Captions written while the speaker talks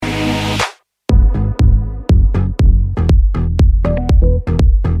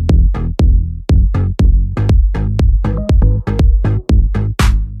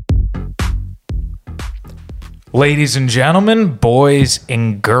Ladies and gentlemen, boys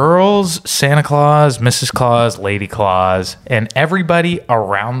and girls, Santa Claus, Mrs. Claus, Lady Claus, and everybody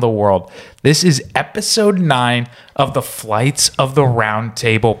around the world. This is episode 9 of the Flights of the Round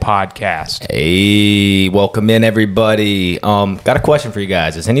Table podcast. Hey, welcome in, everybody. Got a question for you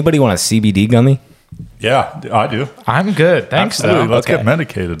guys. Does anybody want a CBD gummy? Yeah, I do. I'm good. Thanks, Absolutely. though. Let's get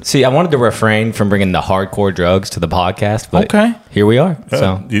medicated. See, I wanted to refrain from bringing the hardcore drugs to the podcast, but here we are. Yeah,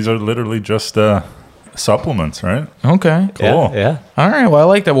 So these are literally just supplements, right? Okay. Cool. Yeah. All right. Well, I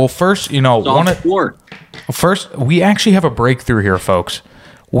like that. Well, first, first, we actually have a breakthrough here, folks.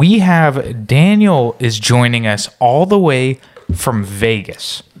 We have Daniel is joining us all the way from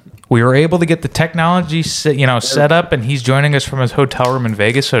Vegas. We were able to get the technology set up, and he's joining us from his hotel room in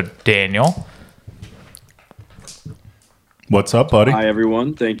Vegas. So, Daniel. What's up, buddy? Hi,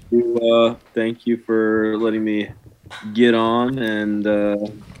 everyone. Thank you for letting me get on.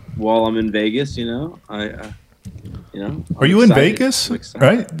 And while I'm in Vegas, Are you in Vegas?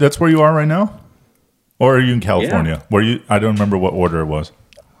 Right? That's where you are right now? Or are you in California? Yeah. I don't remember what order it was.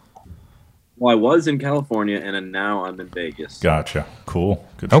 Well, I was in California, and now I'm in Vegas. Gotcha. Cool.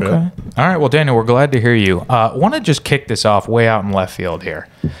 Good trip. Okay. All right. Well, Daniel, we're glad to hear you. Want to just kick this off way out in left field here.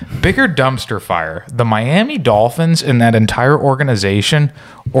 Bigger dumpster fire, the Miami Dolphins and that entire organization,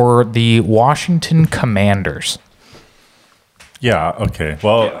 or the Washington Commanders? Yeah, okay.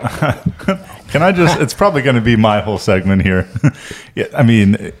 Well, can I just... It's probably going to be my whole segment here. Yeah, I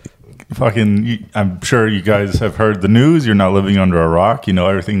mean... I'm sure you guys have heard the news. You're not living under a rock. You know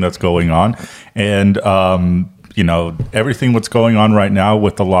everything that's going on. And, everything that's going on right now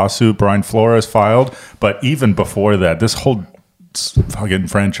with the lawsuit Brian Flores filed. But even before that, this whole fucking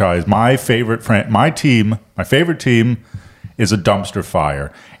franchise, my favorite team is a dumpster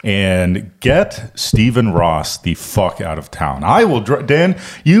fire. And get Stephen Ross the fuck out of town. I will. Dan,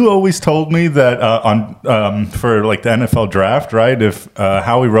 you always told me that for like the NFL draft, right? If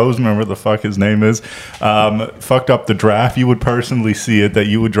Howie Roseman, whatever the fuck his name is, fucked up the draft, you would personally see it that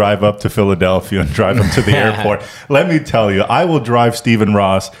you would drive up to Philadelphia and drive him to the airport. Let me tell you, I will drive Stephen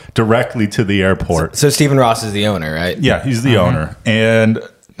Ross directly to the airport. So Stephen Ross is the owner, right? Yeah, he's the owner. And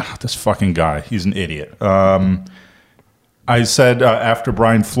this fucking guy, he's an idiot. I said after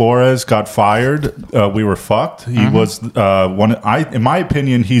Brian Flores got fired, we were fucked. He was in my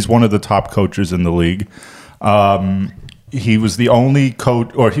opinion, he's one of the top coaches in the league. He was the only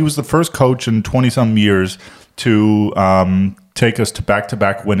coach, or he was the first coach in 20-some years to take us to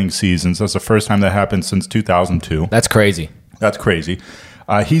back-to-back winning seasons. That's the first time that happened since 2002. That's crazy. That's crazy.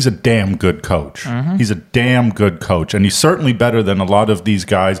 He's a damn good coach. He's a damn good coach, and he's certainly better than a lot of these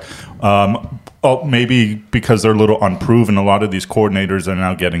guys. Maybe because they're a little unproven. A lot of these coordinators are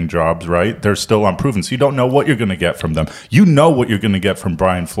now getting jobs, right? They're still unproven, so you don't know what you're going to get from them. You know what you're going to get from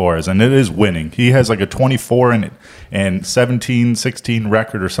Brian Flores, and it is winning. He has like a 24 and 17, 16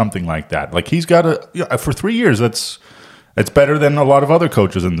 record or something like that. Like he's got for 3 years, it's better than a lot of other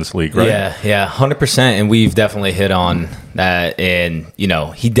coaches in this league, right? Yeah, 100%. And we've definitely hit on that. And,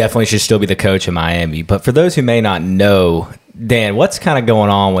 he definitely should still be the coach in Miami. But for those who may not know, Dan, what's kind of going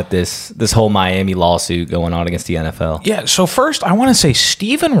on with this whole Miami lawsuit going on against the NFL? Yeah, so first, I want to say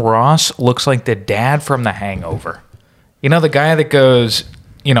Stephen Ross looks like the dad from The Hangover. You know, the guy that goes,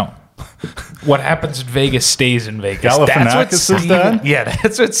 what happens in Vegas stays in Vegas. Galifianakis is that? Yeah,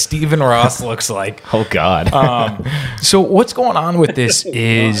 that's what Stephen Ross looks like. Oh, God. So what's going on with this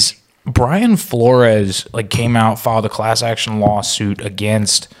is Brian Flores came out, filed a class action lawsuit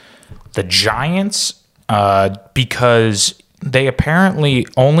against the Giants because they apparently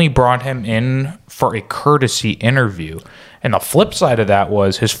only brought him in for a courtesy interview. And the flip side of that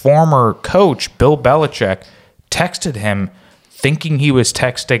was his former coach, Bill Belichick, texted him thinking he was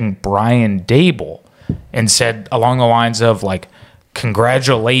texting Brian Dable and said along the lines of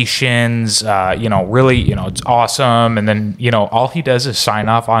congratulations, really, it's awesome. And then, all he does is sign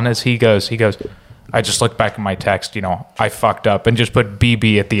off on this. He goes, I just looked back at my text, I fucked up and just put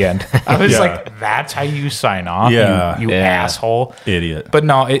BB at the end. I was that's how you sign off, you asshole. Idiot. But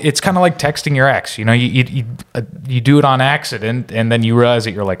no, it's kind of like texting your ex. You do it on accident and then you realize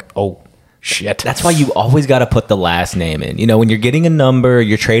that you're like, oh, shit. That's why you always got to put the last name in. When you're getting a number,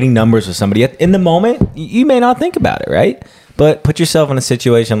 you're trading numbers with somebody. In the moment, you may not think about it, right? But put yourself in a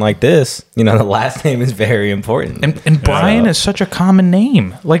situation like this. The last name is very important. And Brian is such a common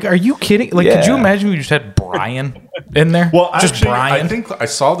name. Are you kidding? Could you imagine if you just had Brian in there? Well, just actually, Brian. I think I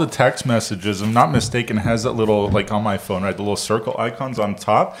saw the text messages. If I'm not mistaken, it has that little, on my phone, right? The little circle icons on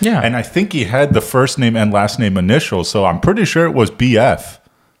top. Yeah. And I think he had the first name and last name initials. So I'm pretty sure it was BF.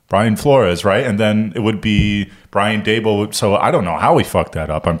 Brian Flores, right? And then it would be Brian Dable. So I don't know how he fucked that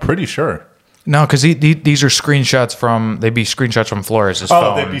up. I'm pretty sure. No, because these are screenshots they'd be screenshots from Flores' phone.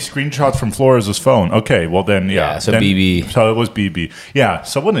 Oh, they'd be screenshots from Flores' phone. Okay, well then, yeah. So then, BB. So it was BB. Yeah,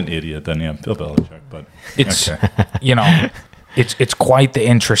 so what an idiot then, yeah, Bill Belichick. But It's, okay. it's quite the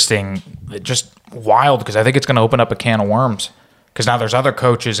interesting, just wild, because I think it's going to open up a can of worms. Because now there's other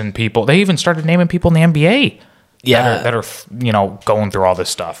coaches and people. They even started naming people in the NBA. Yeah. That are going through all this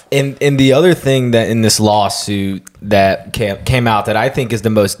stuff. And the other thing that in this lawsuit that came out that I think is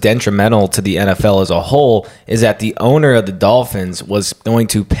the most detrimental to the NFL as a whole is that the owner of the Dolphins was going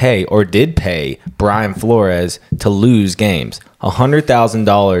to pay or did pay Brian Flores to lose games.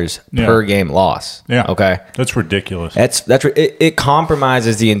 $100,000 per game loss. Yeah. Okay. That's ridiculous. It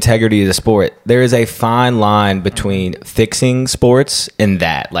compromises the integrity of the sport. There is a fine line between fixing sports and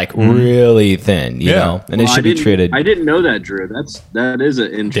that, like really thin, you know, and it should be treated. I didn't know that, Drew. That is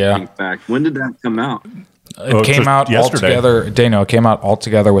an interesting fact. When did that come out? It came out all together. Dano, it came out all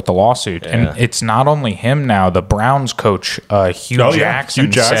together with the lawsuit, and it's not only him now. The Browns coach, Hugh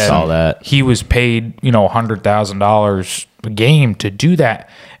Jackson, said saw that he was paid, $100,000 a game to do that.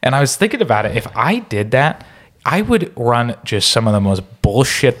 And I was thinking about it. If I did that, I would run just some of the most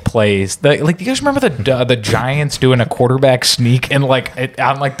bullshit plays. Do you guys remember the Giants doing a quarterback sneak and on their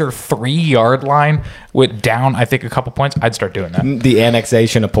 3-yard line with down, I think, a couple points? I'd start doing that. The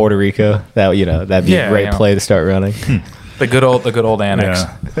annexation of Puerto Rico, that'd be a great play to start running. The good old annex.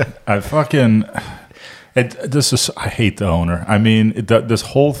 Yeah. I hate the owner. I mean, this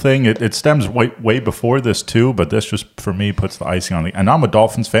whole thing, it stems way before this too, but this just, for me, puts the icing on the... And I'm a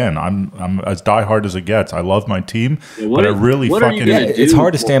Dolphins fan. I'm as diehard as it gets. I love my team, but I really fucking... It's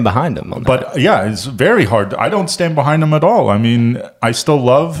hard to stand behind them on that. But yeah, it's very hard. I don't stand behind them at all. I mean, I still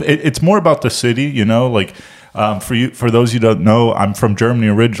love... It's more about the city, for those you don't know, I'm from Germany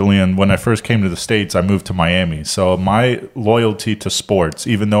originally, and when I first came to the States, I moved to Miami. So my loyalty to sports,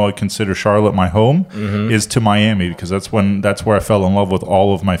 even though I consider Charlotte my home, is to Miami, because that's where I fell in love with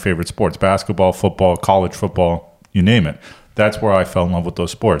all of my favorite sports: basketball, football, college football, you name it. That's where I fell in love with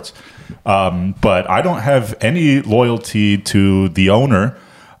those sports. But I don't have any loyalty to the owner.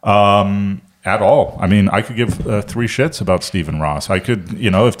 At all. I mean, I could give 3 shits about Stephen Ross. I could,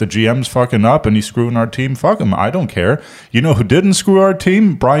 if the GM's fucking up and he's screwing our team, fuck him. I don't care. You know who didn't screw our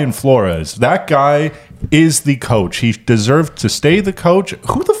team? Brian Flores. That guy is the coach. He deserved to stay the coach.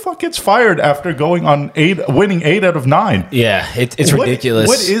 Who the fuck gets fired after going on winning 8 out of 9? Yeah, it's ridiculous.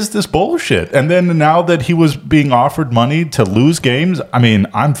 What is this bullshit? And then now that he was being offered money to lose games, I mean,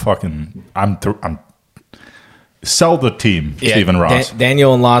 I'm sell the team, Stephen Ross.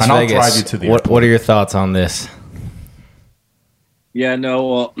 Daniel in Las Vegas. I'll drive you to the airport. What are your thoughts on this? Yeah,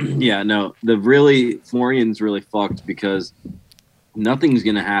 no. Florian's really fucked because nothing's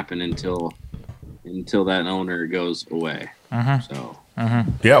gonna happen until that owner goes away. So.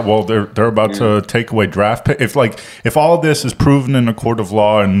 Yeah, well, they're about to take away draft pick. If all of this is proven in a court of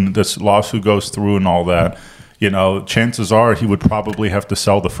law and this lawsuit goes through and all that, chances are he would probably have to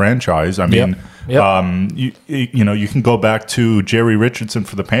sell the franchise. I mean, you can go back to Jerry Richardson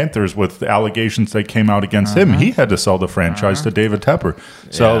for the Panthers with the allegations that came out against him. He had to sell the franchise to David Tepper.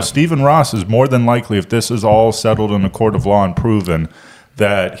 So Stephen Ross is more than likely, if this is all settled in a court of law and proven,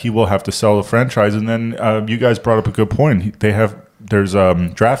 that he will have to sell the franchise. And then you guys brought up a good point. There's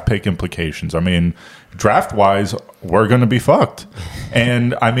draft pick implications. I mean, draft-wise, we're going to be fucked.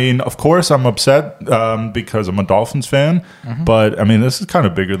 And, I mean, of course, I'm upset because I'm a Dolphins fan. But, I mean, this is kind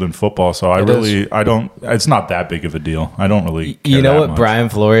of bigger than football. So it's not that big of a deal. I don't really care. You know what much. Brian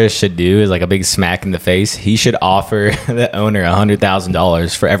Flores should do is like a big smack in the face. He should offer the owner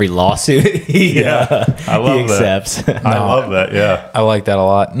 $100,000 for every lawsuit he accepts. I love that, yeah. I like that a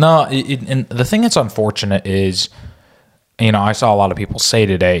lot. No, and the thing that's unfortunate is, I saw a lot of people say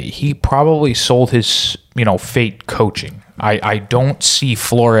today, he probably sold his, fate coaching. I don't see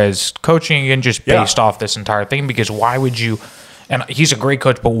Flores coaching again just based off this entire thing, because why would you, and he's a great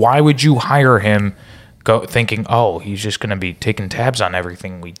coach, but why would you hire him thinking, he's just going to be taking tabs on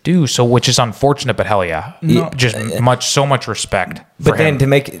everything we do? So, which is unfortunate, but hell yeah. So much respect. But then to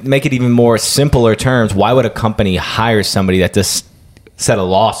make it even more simpler terms, why would a company hire somebody that just set a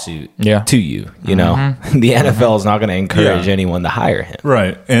lawsuit to you? The NFL is not going to encourage anyone to hire him,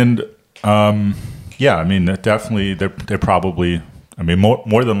 right? And I mean, definitely they probably, I mean,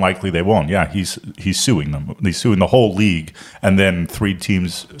 more than likely they won't. He's suing them. He's suing the whole league and then 3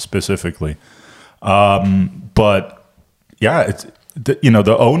 teams specifically. But it's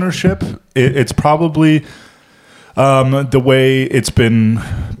the ownership, it's probably the way it's been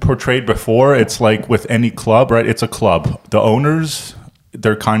portrayed before. It's like with any club, right? It's a club. The owners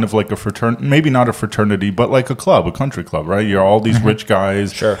they're kind of like a fraternity, maybe not a fraternity, but like a club, a country club, right? You're all these rich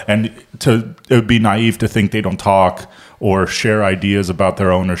guys. Sure. And it would be naive to think they don't talk or share ideas about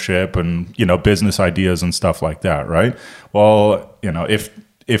their ownership and, business ideas and stuff like that, right? Well, if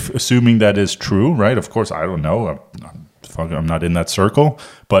assuming that is true, right? Of course, I don't know. I'm not in that circle.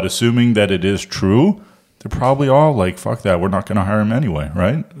 But assuming that it is true, they're probably all like, fuck that, we're not going to hire him anyway,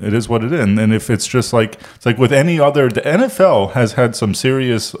 right? It is what it is. And if it's just it's like with any other, the NFL has had some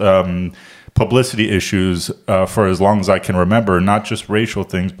serious publicity issues for as long as I can remember, not just racial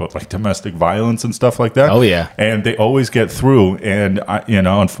things, but like domestic violence and stuff like that. Oh, yeah. And they always get through. And,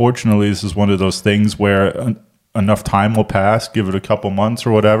 unfortunately, this is one of those things where enough time will pass, give it a couple months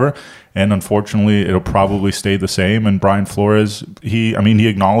or whatever, and unfortunately it'll probably stay the same. And Brian Flores, he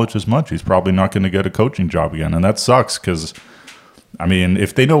acknowledged as much. He's probably not going to get a coaching job again, and that sucks because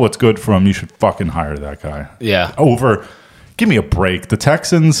if they know what's good for him, you should fucking hire that guy. Yeah. Give me a break. The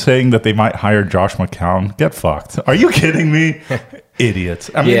Texans saying that they might hire Josh McCown. Get fucked. Are you kidding me? Idiots.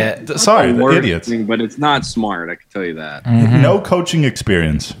 Sorry, the idiots. But it's not smart, I can tell you that. No coaching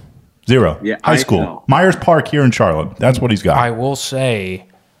experience. Zero. Yeah, high school. Myers Park here in Charlotte. That's what he's got. I will say,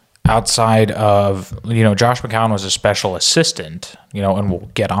 outside of, Josh McCown was a special assistant, and we'll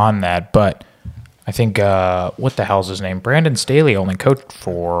get on that. But I think, what the hell's his name? Brandon Staley only coached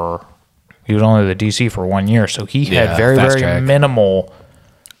he was only the DC for 1 year. So he had very, very minimal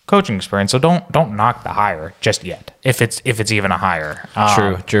coaching experience. So don't knock the hire just yet, if it's even a hire.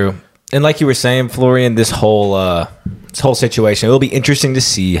 True. And like you were saying, Florian, this whole situation, it'll be interesting to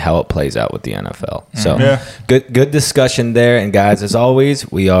see how it plays out with the NFL. So good discussion there. And guys, as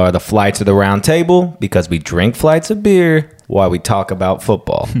always, we are the Flights of the Round Table because we drink flights of beer while we talk about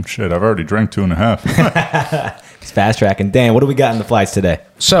football. Shit, I've already drank 2.5. It's fast tracking. Dan, what do we got in the flights today?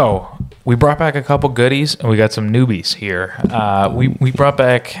 So we brought back a couple goodies, and we got some newbies here. We brought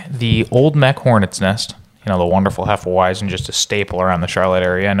back the Old Mech Hornet's Nest. The wonderful Hefeweizen, just a staple around the Charlotte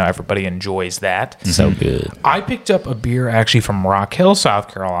area. I know everybody enjoys that. So good. I picked up a beer actually from Rock Hill,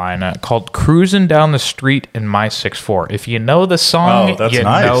 South Carolina, called Cruising Down the Street in My 6'4". If you know the song, you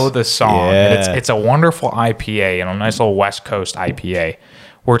know the song. Yeah. It's a wonderful IPA, and a nice little West Coast IPA.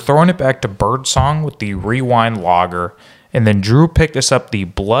 We're throwing it back to Birdsong with the Rewind Lager, and then Drew picked us up the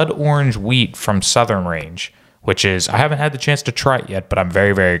Blood Orange Wheat from Southern Range, which is, I haven't had the chance to try it yet, but I'm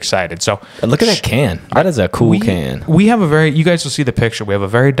very, very excited. So look at that can. That is a cool can. We have you guys will see the picture. We have a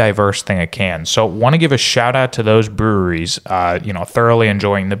very diverse thing of cans. So want to give a shout out to those breweries, thoroughly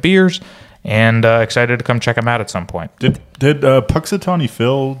enjoying the beers and excited to come check them out at some point. Did Puxatawny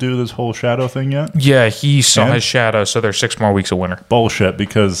Phil do this whole shadow thing yet? Yeah, he saw his shadow, so there's 6 more weeks of winter. Bullshit,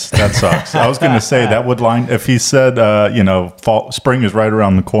 because that sucks. I was going to say that would line, if he said, spring is right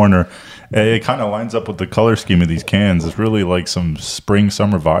around the corner, it kind of lines up with the color scheme of these cans. It's really like some spring,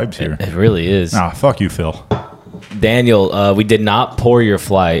 summer vibes here. It really is. Fuck you, Phil. Daniel, we did not pour your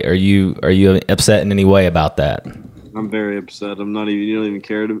flight. Are you upset in any way about that? I'm very upset. You don't even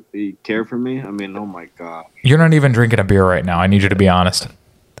care for me? Oh my God. You're not even drinking a beer right now. I need you to be honest.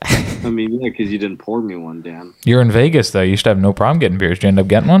 Because you didn't pour me one, Dan. You're in Vegas, though. You should have no problem getting beers. Did you end up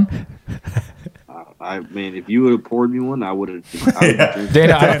getting one? If you would have poured me one, I would have.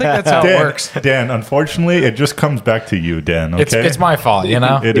 Dan, I don't think that's how it works. Dan, unfortunately, it just comes back to you, Dan. Okay, it's my fault. It is your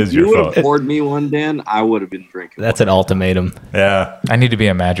fault. If you would have poured me one, Dan, I would have been drinking. That's an ultimatum. Yeah, I need to be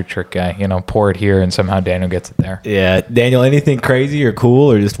a magic trick guy. Pour it here, and somehow Daniel gets it there. Yeah, Daniel. Anything crazy or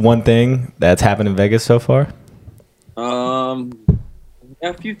cool, or just one thing that's happened in Vegas so far?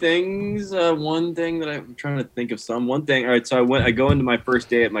 A few things. One thing that I'm trying to think of. One thing. All right, so I go into my first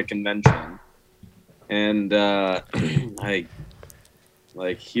day at my convention. And I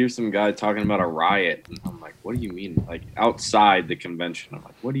hear some guy talking about a riot. And I'm like, what do you mean? Outside the convention. I'm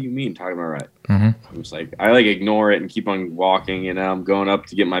like, what do you mean talking about a riot? Mm-hmm. I'm just I ignore it and keep on walking. I'm going up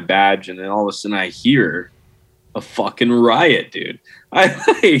to get my badge. And then all of a sudden I hear a fucking riot, dude.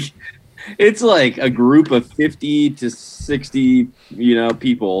 It's like a group of 50 to 60,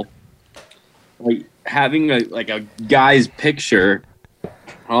 people having a guy's picture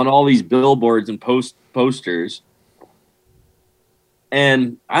on all these billboards and posters.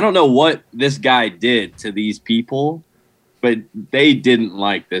 And I don't know what this guy did to these people, but they didn't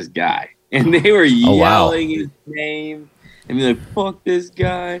like this guy. And they were yelling his name and be like, fuck this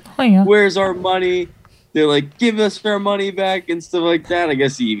guy. Oh, yeah. Where's our money? They're like, give us our money back and stuff like that. I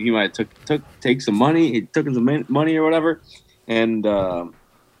guess he might take some money. He took some money or whatever. And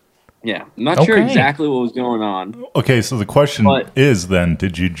yeah, I'm not sure exactly what was going on. Okay, so the question is then,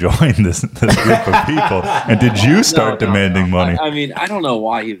 did you join this group of people? And did you start demanding money? I don't know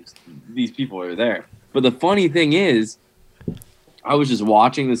why these people were there. But the funny thing is, I was just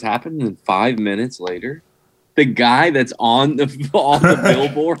watching this happen, and then 5 minutes later, the guy that's on the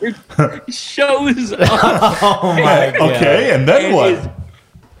billboard shows up. Oh my god. Okay, and then what?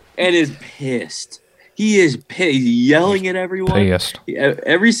 And is pissed. He is pissed. He's yelling at everyone. Pissed.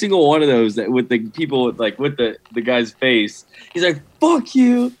 Every single one of those that with the people with the guy's face. He's like, "Fuck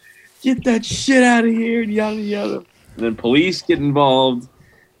you, get that shit out of here," and yada yada. And then police get involved,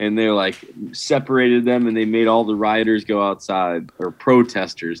 and they're like separated them, and they made all the rioters go outside, or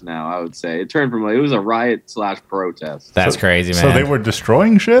protesters now. I would say it turned from it was a riot / protest. That's crazy, man. So they were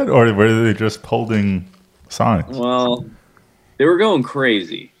destroying shit, or were they just holding signs? Well, they were going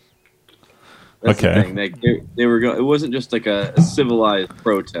crazy. That's the Okay. thing. Like they were going. It wasn't just like a civilized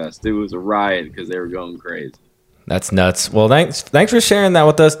protest. It was a riot because they were going crazy. That's nuts. Well, thanks for sharing that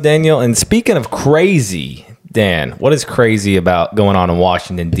with us, Daniel. And speaking of crazy, Dan, what is crazy about going on in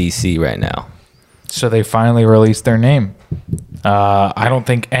Washington, D.C. right now? So they finally released their name. I don't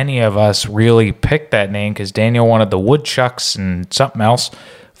think any of us really picked that name because Daniel wanted the Woodchucks and something else.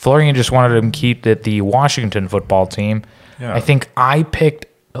 Florian just wanted him to keep it the Washington football team. Yeah. I think I picked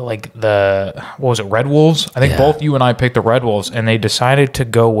like what was it, Red Wolves? I think both you and I picked the Red Wolves, and they decided to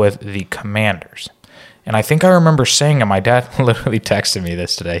go with the Commanders. And I think I remember saying, and my dad literally texted me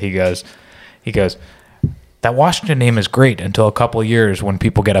this today. He goes, that Washington name is great until a couple of years when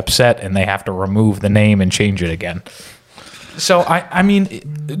people get upset and they have to remove the name and change it again. So, I mean,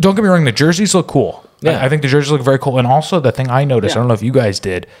 don't get me wrong, the jerseys look cool. Yeah. I think the jerseys look very cool. And also the thing I noticed, I don't know if you guys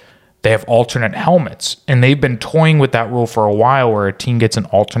did, they have alternate helmets. And they've been toying with that rule for a while where a team gets an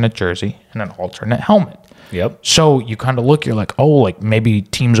alternate jersey and an alternate helmet. Yep. So you kind of look, you're like, oh, like maybe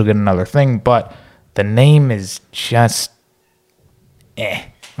teams will get another thing. But the name is just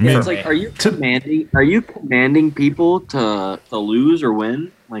I mean, It's like, are you commanding people to lose or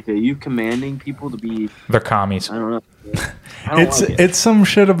win? Like, are you commanding people to be? they're commies. I don't know. I don't like it. it's some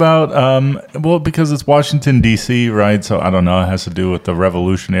shit about well, because it's Washington D.C., right? So I don't know. It has to do with the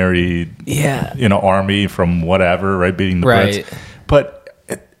Revolutionary, army from whatever, right? Beating the Right. Brits. But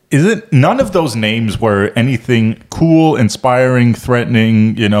is it none of those names were anything cool, inspiring,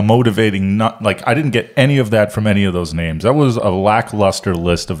 threatening, motivating? Not like I didn't get any of that from any of those names. That was a lackluster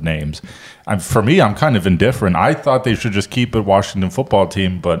list of names. For me, I'm kind of indifferent. I thought they should just keep it Washington football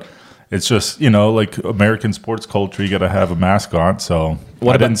team, but it's just, like American sports culture, you got to have a mascot. So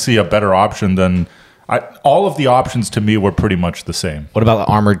I didn't see a better option than all of the options to me were pretty much the same. What about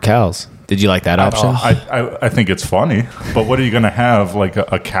the armored cows? Did you like that option? I think it's funny, but what are you going to have? Like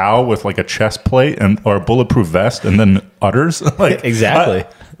a cow with like a chest plate or a bulletproof vest and then udders? Like Exactly.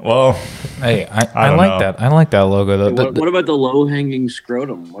 Hey, I like know. that. I like that logo. What about the low-hanging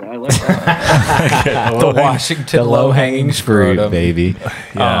scrotum? I like that. The Washington low-hanging scrotum, baby.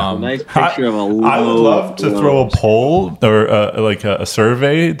 Yeah. A nice picture of a low. I would love to throw a poll or like a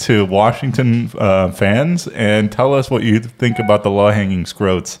survey to Washington fans and tell us what you think about the low-hanging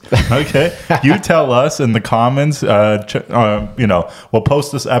scrotes. Okay, you tell us in the comments. We'll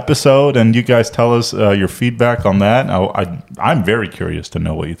post this episode, and you guys tell us your feedback on that. I'm very curious to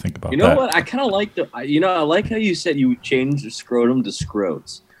know what you think about that. You know what? I kind of like I like how you said you changed the scrotum to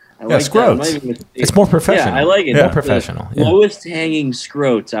scrotes. I like scrotes. that. I'm not even gonna say It's more professional. Yeah, I like it. More Yeah. professional. The Yeah. lowest hanging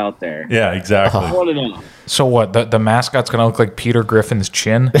scrotes out there. Yeah, exactly. I want to know. So what? The mascot's gonna look like Peter Griffin's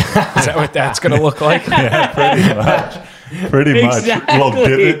chin? Is that what that's gonna look like? Pretty much.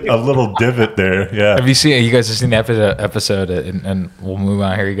 Exactly. A little divot there. Yeah. Have you seen? You guys have seen the episode, and we'll move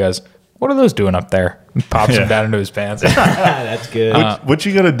on here. You guys, what are those doing up there? He pops him down into his pants. That's good. What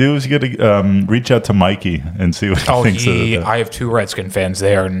you got to do is you got to reach out to Mikey and see what he thinks of it. I have two Redskin fans.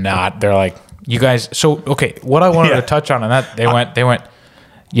 They are not. They're like, you guys. So okay, what I wanted to touch on that they went.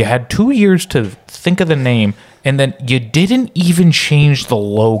 You had 2 years to think of the name, and then you didn't even change the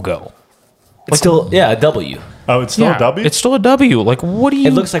logo. It's still, a W. Oh, it's still a W? It's still a W. Like, what do you?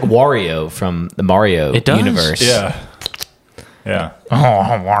 It looks like Wario from the Mario It does? universe. Yeah. Yeah.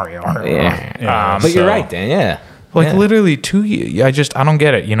 Oh, Mario. Yeah. But you're right, Dan. Yeah. Like literally 2 years. I don't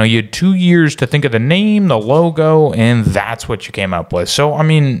get it. You had 2 years to think of the name, the logo, and that's what you came up with. So, I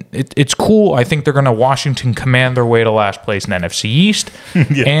mean, it's cool. I think they're going to Washington command their way to last place in NFC East.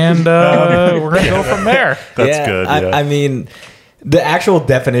 And we're going to go from there. That's good. Yeah. I mean, the actual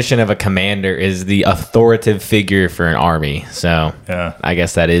definition of a commander is the authoritative figure for an army. So Yeah. I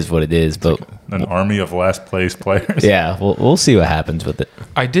guess that is what it is. But An army of last place players. yeah, we'll see what happens with it.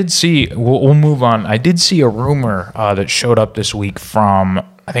 I did see, we'll move on. I did see a rumor that showed up this week from,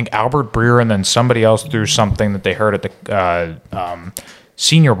 I think, Albert Breer, and then somebody else threw something that they heard at the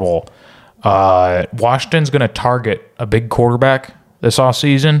Senior Bowl. Washington's going to target a big quarterback this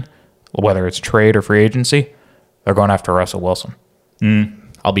offseason, whether it's trade or free agency. They're going after Russell Wilson.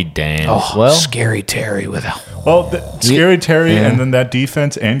 I'll be damned. Oh, well, scary Terry with a Well, Scary Terry and then that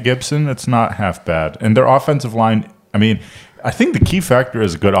defense and Gibson, it's not half bad. And their offensive line, I mean, I think the key factor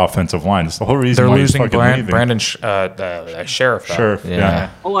is a good offensive line. It's the whole reason they're why he's losing fucking leaving. Brandon the sheriff. Though. Sure, yeah.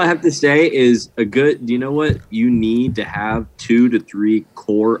 All I have to say is do you know what? You need to have 2 to 3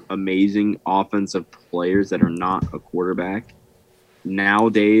 core amazing offensive players that are not a quarterback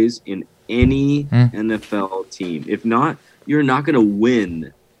nowadays in any NFL team. If not, you're not going to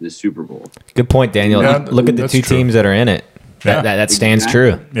win the Super Bowl. good point, Daniel. Yeah, Look at the that's 2 true. teams that are in it. Yeah. That stands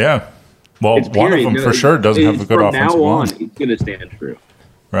Exactly. true. Yeah. Well, It's one of period. them for sure doesn't have a good From offensive now on, line. it's going to stand true.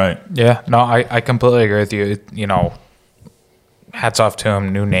 Right. Yeah, no, I completely agree with you. You know, hats off to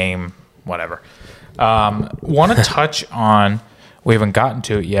him, new name, whatever. Want to touch on, we haven't gotten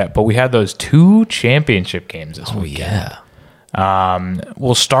to it yet, but we had those 2 championship games this weekend.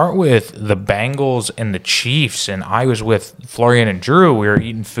 We'll start with the Bengals and the Chiefs, and I was with Florian and Drew. We were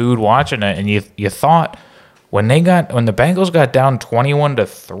eating food, watching it, and you thought when the Bengals got down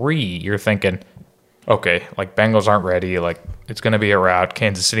 21-3, you're thinking, okay, like Bengals aren't ready, like it's going to be a rout,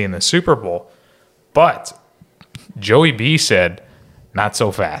 Kansas City in the Super Bowl. But Joey B said, not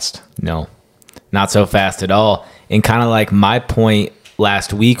so fast. No, not so fast at all. And kind of like my point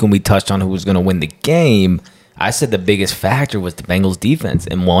last week when we touched on who was going to win the game, I said the biggest factor was the Bengals defense.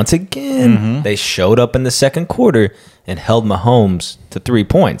 And once again, they showed up in the second quarter and held Mahomes to 3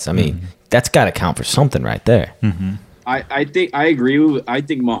 points. I mean, that's got to count for something right there. I think I agree with. I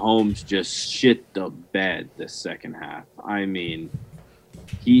think Mahomes just shit the bed the second half. I mean,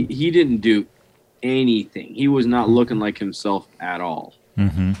 he didn't do anything. He was not looking like himself at all.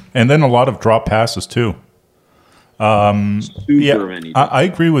 And then a lot of drop passes too. Super many. I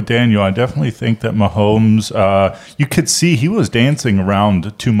agree with Daniel. I definitely think that Mahomes, you could see he was dancing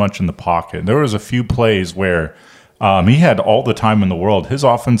around too much in the pocket. There was a few plays where he had all the time in the world. His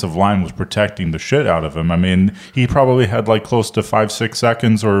offensive line was protecting the shit out of him. I mean, he probably had like close to 5-6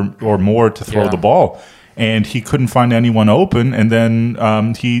 seconds or more to throw the ball, and he couldn't find anyone open. And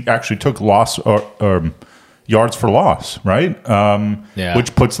then he actually took loss or yards for loss, right?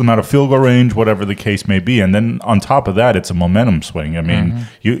 Which puts them out of field goal range, whatever the case may be. And then on top of that, it's a momentum swing. I mean,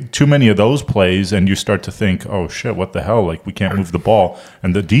 too many of those plays, and you start to think, oh shit, what the hell? Like, we can't move the ball.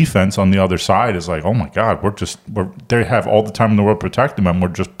 And the defense on the other side is like, oh my God, they have all the time in the world to protect them, and we're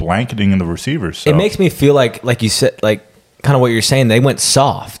just blanketing in the receivers. So. It makes me feel like you said, like kind of what you're saying, they went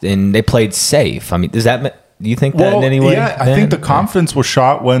soft and they played safe. I mean, do you think that in any way? Yeah, I think the confidence was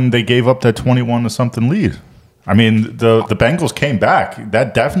shot when they gave up that 21 to something lead. I mean, the Bengals came back.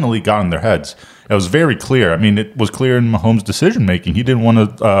 That definitely got in their heads. It was very clear. I mean, it was clear in Mahomes' decision making. He didn't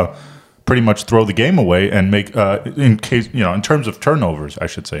want to pretty much throw the game away and make in terms of turnovers, I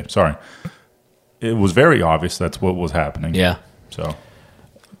should say. Sorry, it was very obvious that's what was happening. Yeah. So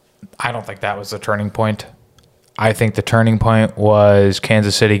I don't think that was the turning point. I think the turning point was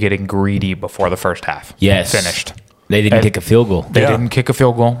Kansas City getting greedy before the first half. Yes. Finished. They didn't kick a field goal. They didn't kick a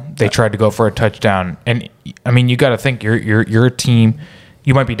field goal. They tried to go for a touchdown. And I mean, you got to think you're a team.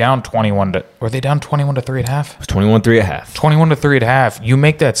 You might be down 21 to. Were they down 21 to 3 at half? It was 21-3 at half. 21 to 3 at half. You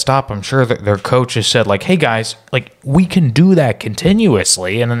make that stop. I'm sure that their coach has said like, "Hey guys, like we can do that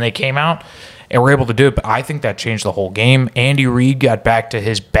continuously." And then they came out and were able to do it. But I think that changed the whole game. Andy Reid got back to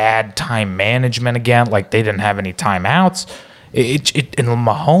his bad time management again. Like they didn't have any timeouts. And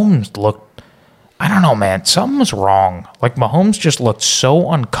Mahomes looked. I don't know, man. Something was wrong. Like Mahomes just looked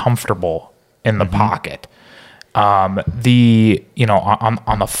so uncomfortable in the pocket. On the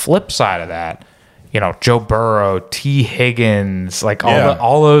flip side of that, Joe Burrow, T. Higgins, like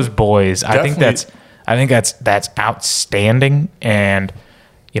all those boys. Definitely. I think that's outstanding. And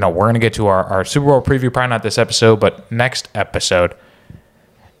we're gonna get to our Super Bowl preview, probably not this episode, but next episode,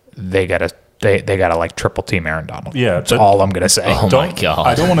 they gotta like triple team Aaron Donald. Yeah, that's all I'm gonna say. Oh my God!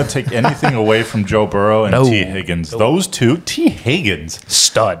 I don't want to take anything away from Joe Burrow and T. Higgins. Those two, T. Higgins,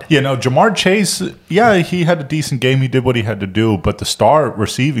 Stud. Jamar Chase. Yeah, he had a decent game. He did what he had to do. But the star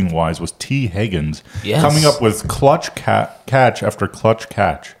receiving wise was T. Higgins, coming up with clutch catch after clutch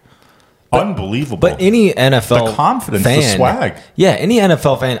catch. Unbelievable. But any NFL the confidence, fan, the swag. Yeah, any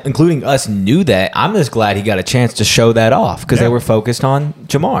NFL fan, including us, knew that. I'm just glad he got a chance to show that off because they were focused on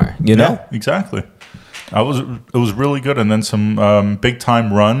Jamar. Yeah, exactly. It was really good, and then some big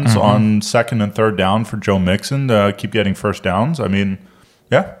time runs on second and third down for Joe Mixon to keep getting first downs. I mean,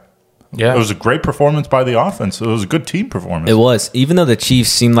 yeah. It was a great performance by the offense. It was a good team performance. It was. Even though the Chiefs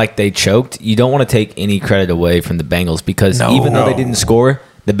seemed like they choked, you don't want to take any credit away from the Bengals because even though they didn't score,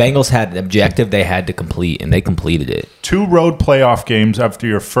 The Bengals had an objective they had to complete, and they completed it. 2 road playoff games after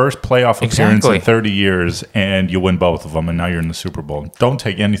your first playoff appearance Exactly. in 30 years, and you win both of them, and now you're in the Super Bowl. Don't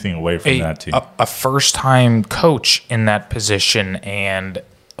take anything away from that team. A first-time coach in that position and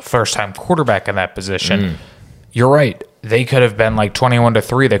a first-time quarterback in that position. You're right. They could have been like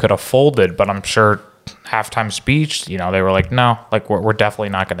 21-3. They could have folded, but I'm sure halftime speech, they were like, no, like we're definitely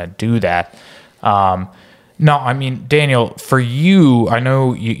not going to do that. No, I mean, Daniel, for you, I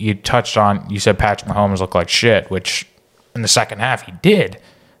know you touched on, you said Patrick Mahomes looked like shit, which in the second half he did.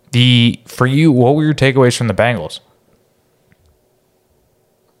 For you, what were your takeaways from the Bengals?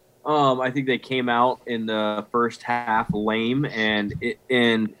 I think they came out in the first half lame, and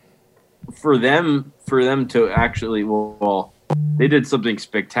for them to actually, they did something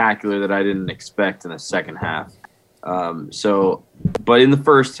spectacular that I didn't expect in the second half. But in the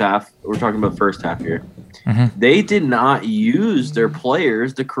first half, we're talking about the first half here, they did not use their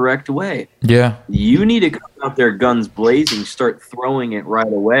players the correct way. Yeah. You need to come out there guns blazing, start throwing it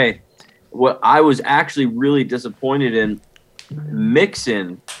right away. What I was actually really disappointed in,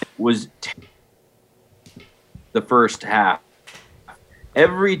 Mixon was the first half.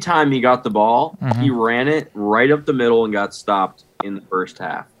 Every time he got the ball, he ran it right up the middle and got stopped in the first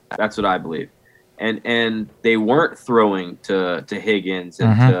half. That's what I believe. And they weren't throwing to Higgins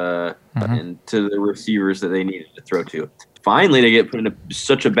and to the receivers that they needed to throw to. Finally, they get put in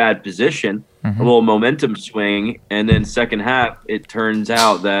such a bad position, a little momentum swing, and then second half, it turns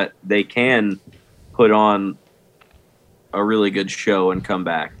out that they can put on a really good show and come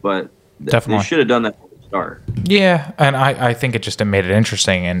back. But Definitely. they should have done that from the start. Yeah, and I think it just made it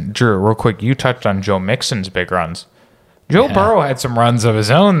interesting. And Drew, real quick, you touched on Joe Mixon's big runs. Joe Burrow had some runs of his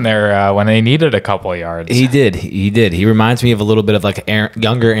own there when they needed a couple of yards. He did. He reminds me of a little bit of like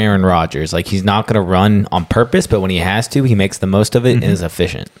younger Aaron Rodgers. Like he's not going to run on purpose, but when he has to, he makes the most of it and is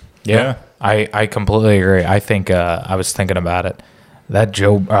efficient. Yeah, I completely agree. I think I was thinking about it. That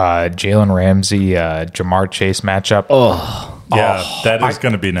Jalen Ramsey, Jamar Chase matchup. That is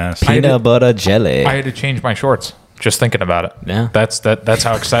going to be nasty. Peanut butter jelly. I had to change my shorts just thinking about it. Yeah. That's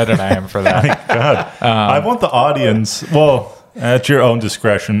how excited I am for that. God, I want the audience. Well, at your own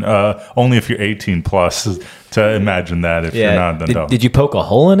discretion. Only if you're 18 plus to imagine that. If you're not, then don't. Did you poke a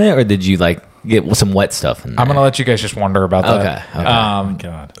hole in it, or did you like get some wet stuff in there? I'm gonna let you guys just wonder about that. Okay.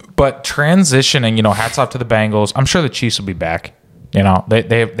 God. But transitioning, hats off to the Bengals. I'm sure the Chiefs will be back. They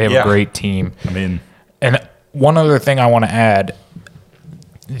have a great team. I mean, and one other thing I want to add: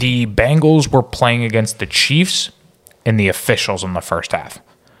 the Bengals were playing against the Chiefs and the officials in the first half.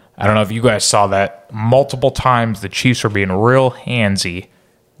 I don't know if you guys saw that multiple times. The Chiefs were being real handsy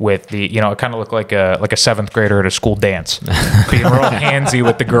with the, it kind of looked like a seventh grader at a school dance, being real handsy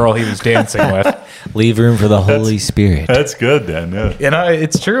with the girl he was dancing with. Leave room for the Holy Spirit. That's good then. Yeah.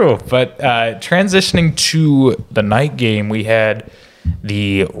 It's true. But transitioning to the night game, we had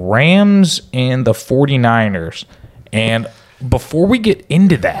the Rams and the 49ers. And before we get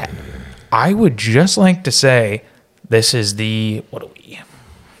into that, I would just like to say this is the,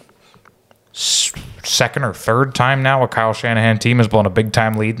 second or third time now a Kyle Shanahan team has blown a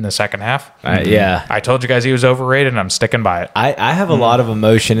big-time lead in the second half. Yeah. I told you guys he was overrated, and I'm sticking by it. I have a lot of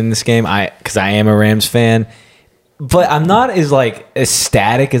emotion in this game because I am a Rams fan. But I'm not as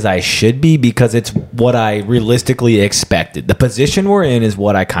ecstatic as I should be because it's what I realistically expected. The position we're in is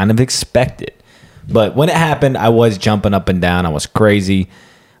what I kind of expected. But when it happened, I was jumping up and down. I was crazy.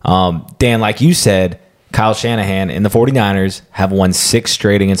 Dan, like you said, Kyle Shanahan and the 49ers have won 6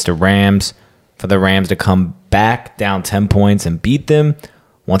 straight against the Rams. For the Rams to come back down 10 points and beat them.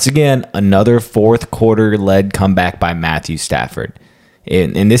 Once again, another fourth quarter led comeback by Matthew Stafford.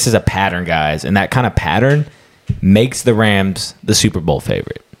 And this is a pattern, guys. And that kind of pattern makes the Rams the Super Bowl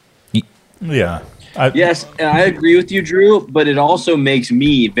favorite. Yeah. Yes, I agree with you, Drew, but it also makes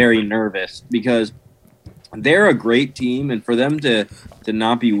me very nervous because they're a great team, and for them to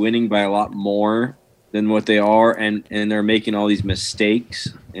not be winning by a lot more than what they are, and they're making all these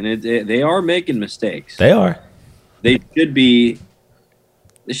mistakes, and they are making mistakes. They are. They should be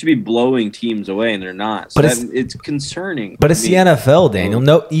blowing teams away, and they're not. So but it's concerning. But it's the NFL, Daniel.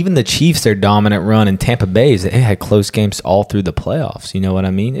 No, even the Chiefs, their dominant run in Tampa Bay, they had close games all through the playoffs. You know what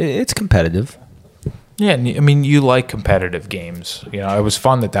I mean? It's competitive. Yeah, I mean, you like competitive games. It was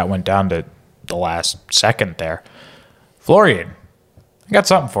fun that went down to the last second there. Florian, I got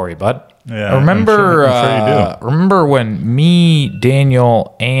something for you, bud. Yeah, remember, I'm sure you do. Remember when me,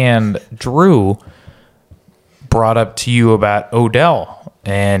 Daniel, and Drew brought up to you about Odell,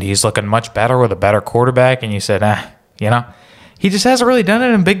 and he's looking much better with a better quarterback, and you said, he just hasn't really done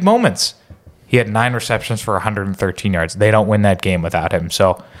it in big moments. He had 9 receptions for 113 yards. They don't win that game without him.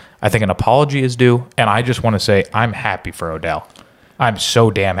 So I think an apology is due. And I just want to say I'm happy for Odell. I'm so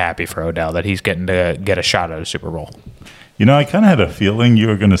damn happy for Odell that he's getting to get a shot at a Super Bowl. You know, I kind of had a feeling you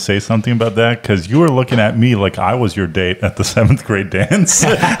were going to say something about that because you were looking at me like I was your date at the 7th grade dance.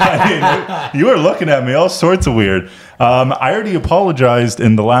 I mean, you were looking at me all sorts of weird. I already apologized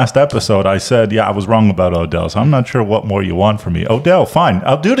in the last episode. I said, yeah, I was wrong about Odell, so I'm not sure what more you want from me. Odell, fine.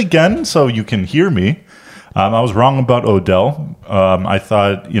 I'll do it again so you can hear me. I was wrong about Odell. I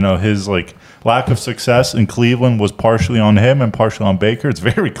thought, his lack of success in Cleveland was partially on him and partially on Baker. It's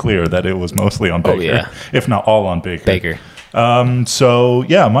very clear that it was mostly on Baker, if not all on Baker. So,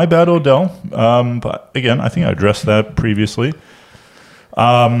 yeah, my bad, Odell. But again, I think I addressed that previously.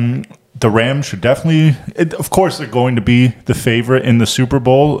 The Rams should definitely, of course, they're going to be the favorite in the Super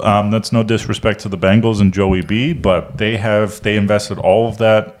Bowl. That's no disrespect to the Bengals and Joey B, but they invested all of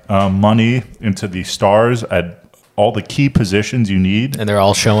that money into the stars at all the key positions you need. And they're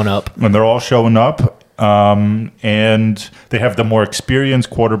all showing up. And they have the more experienced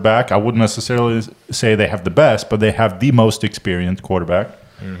quarterback. I wouldn't necessarily say they have the best, but they have the most experienced quarterback.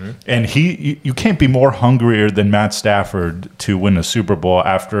 Mm-hmm. And you can't be more hungrier than Matt Stafford to win a Super Bowl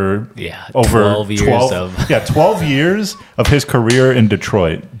after over 12 years of his career in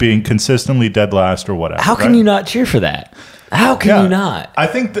Detroit, being consistently dead last or whatever. How can you not cheer for that? How can you not? I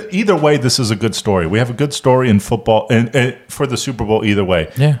think that either way, this is a good story. We have a good story in football and for the Super Bowl either way.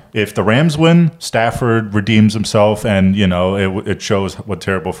 Yeah. If the Rams win, Stafford redeems himself, and it shows what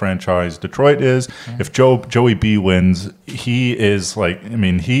terrible franchise Detroit is. Mm-hmm. If Joey B wins, he is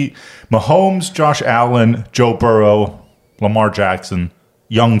Mahomes, Josh Allen, Joe Burrow, Lamar Jackson,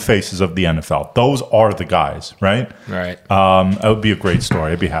 young faces of the NFL. Those are the guys, right? Right. It would be a great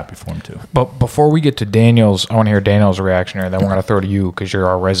story. I'd be happy for him too. But before we get to Daniel's, I want to hear Daniel's reaction here. Then we're going to throw to you because you're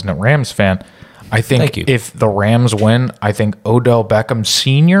our resident Rams fan. I think if the Rams win, I think Odell Beckham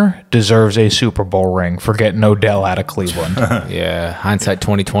Sr. deserves a Super Bowl ring for getting Odell out of Cleveland. Yeah, hindsight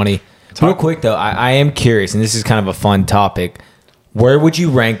 2020. Real quick, though, I am curious, and this is kind of a fun topic. Where would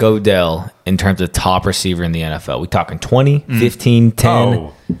you rank Odell in terms of top receiver in the NFL? We talking 20, 15, 10?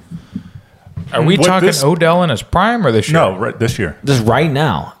 Oh. Are we talking Odell in his prime or this year? No, this year. Just right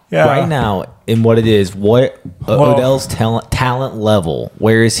now. Yeah. Right now, in what it is, Odell's talent level,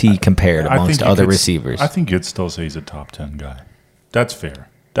 where is he compared amongst other receivers? I think you'd still say he's a top 10 guy. That's fair.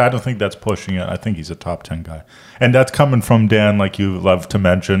 I don't think that's pushing it. I think he's a top 10 guy. And that's coming from Dan, like you love to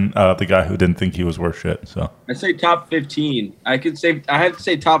mention, the guy who didn't think he was worth shit. So I say top 15. I have to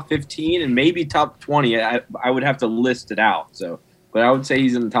say top 15 and maybe top 20. I would have to list it out. But I would say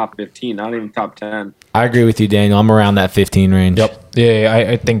he's in the top 15, not even top 10. I agree with you, Daniel. I'm around that 15 range. Yep. Yeah,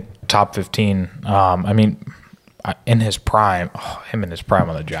 I think top 15. In his prime, him in his prime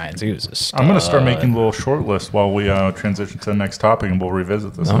on the Giants, he was a stud. I'm going to start making a little short list while we transition to the next topic, and we'll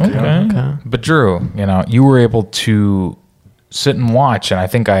revisit this. Okay. But Drew, you were able to sit and watch, and I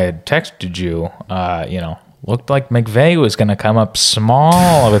think I had texted you. Looked like McVay was going to come up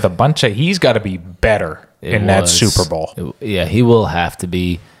small with a bunch of. He's got to be better that Super Bowl. He will have to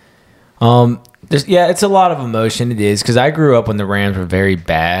be. It's a lot of emotion. It is because I grew up when the Rams were very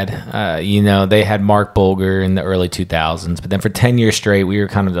bad. They had Mark Bulger in the early 2000s, but then for 10 years straight, we were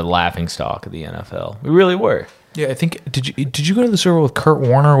kind of the laughingstock of the NFL. We really were. Yeah, I think did you go to the Super Bowl with Kurt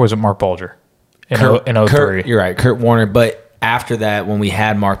Warner? Or was it Mark Bulger in 03? You're right, Kurt Warner. But after that, when we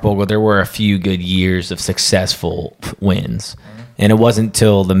had Mark Bulger, there were a few good years of successful wins, and it wasn't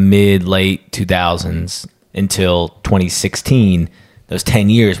until the late 2000s until 2016. Those 10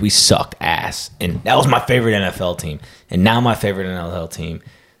 years, we sucked ass. And that was my favorite NFL team. And now my favorite NFL team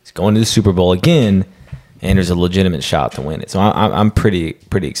is going to the Super Bowl again, and there's a legitimate shot to win it. So I'm pretty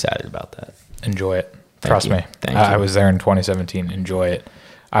excited about that. Enjoy it. Trust me. Thank you. I was there in 2017. Enjoy it.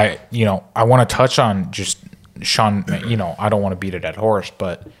 I want to touch on just Sean, I don't want to beat a dead horse,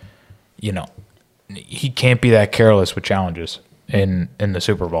 but, he can't be that careless with challenges in the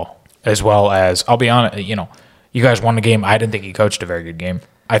Super Bowl. As well as, I'll be honest, you guys won the game. I didn't think he coached a very good game.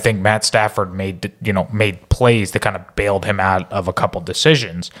 I think Matt Stafford made plays that kind of bailed him out of a couple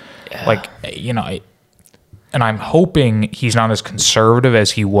decisions. Yeah. And I'm hoping he's not as conservative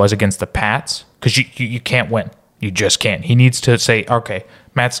as he was against the Pats because you can't win. You just can't. He needs to say, okay,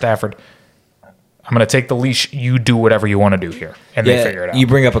 Matt Stafford, I'm going to take the leash. You do whatever you want to do here. And they figure it out. You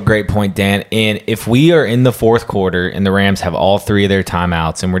bring up a great point, Dan. And if we are in the fourth quarter and the Rams have all 3 of their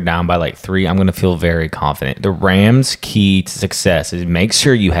timeouts and we're down by 3, I'm going to feel very confident. The Rams' key to success is make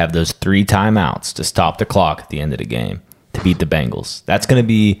sure you have those 3 timeouts to stop the clock at the end of the game to beat the Bengals. That's going to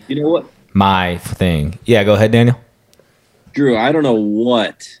be my thing. Yeah, go ahead, Daniel. Drew, I don't know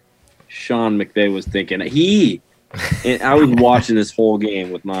what Sean McVay was thinking. And I was watching this whole game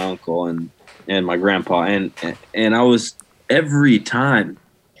with my uncle and my grandpa, and I was, every time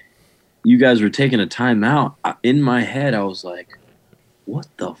you guys were taking a timeout, in my head I was like, what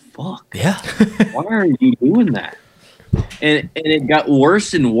the fuck? Yeah. Why are you doing that? And it got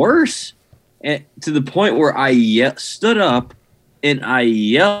worse and worse, and to the point where I stood up and I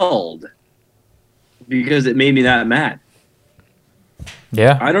yelled because it made me that mad.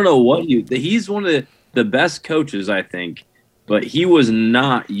 Yeah. I don't know what he's one of the best coaches, I think, but he was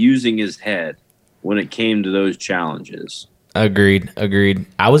not using his head when it came to those challenges. Agreed.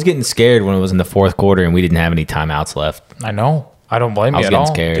 I was getting scared when it was in the fourth quarter and we didn't have any timeouts left. I know. I don't blame you at all.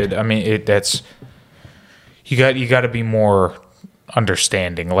 Scared. I mean, that's you got to be more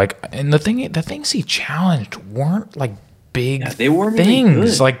understanding. Like, and the things he challenged weren't like big they weren't things. really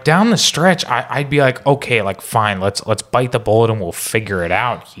good. Like down the stretch, I'd be like, okay, like fine, let's bite the bullet and we'll figure it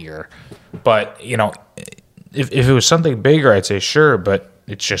out here. But you know, if it was something bigger, I'd say sure. But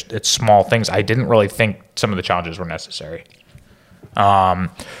it's small things. I didn't really think some of the challenges were necessary. I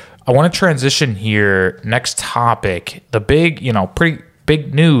want to transition here. Next topic, the big, pretty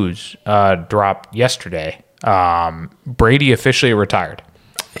big news dropped yesterday. Brady officially retired.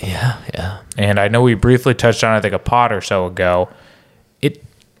 Yeah. And I know we briefly touched on it, I think, a pod or so ago.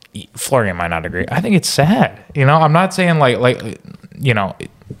 Florian might not agree. I think it's sad. I'm not saying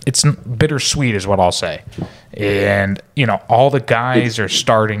it's bittersweet is what I'll say. And, all the guys are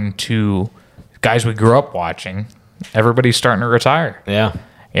starting to, guys we grew up watching, everybody's starting to retire. Yeah.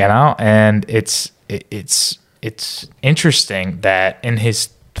 And it's interesting that in his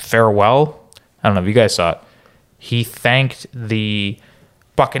farewell, I don't know if you guys saw it, he thanked the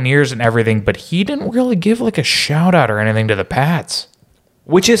Buccaneers and everything, but he didn't really give like a shout out or anything to the Pats.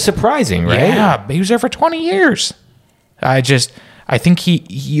 Which is surprising, right? Yeah, he was there for 20 years. I think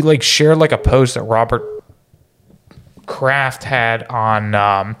he like shared like a post that Robert Kraft had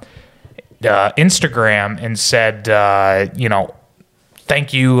on Instagram and said,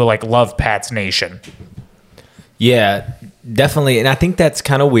 thank you, like love Pats Nation. Yeah, definitely. And I think that's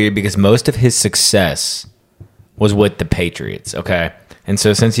kind of weird because most of his success was with the Patriots, okay? And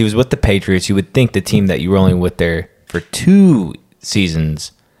so since he was with the Patriots, you would think the team that you were only with there for 2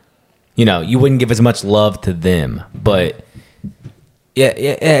 seasons, you wouldn't give as much love to them. But yeah,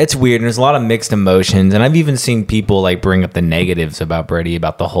 it's weird. And there's a lot of mixed emotions. And I've even seen people like bring up the negatives about Brady,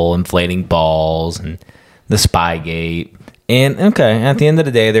 about the whole inflating balls and the Spygate. And okay, at the end of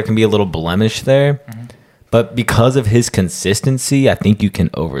the day, there can be a little blemish there. Mm-hmm. But because of his consistency, I think you can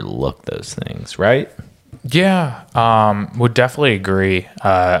overlook those things, right? Yeah, would definitely agree.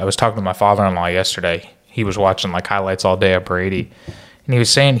 I was talking to my father-in-law yesterday. He was watching like highlights all day of Brady, and he was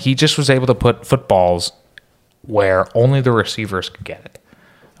saying he just was able to put footballs where only the receivers could get it.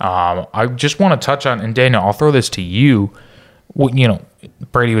 I just want to touch on, and Daniel, I'll throw this to you.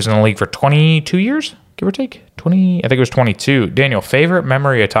 Brady was in the league for 22 years, give or take. I think it was 22. Daniel, favorite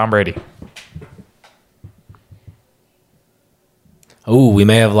memory of Tom Brady? Oh, we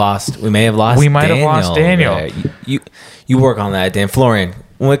may have lost. We might have lost Daniel. You work on that, Dan. Florian,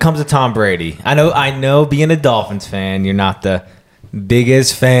 when it comes to Tom Brady, I know. Being a Dolphins fan, you're not the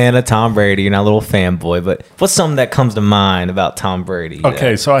biggest fan of Tom Brady. You're not a little fanboy. But what's something that comes to mind about Tom Brady?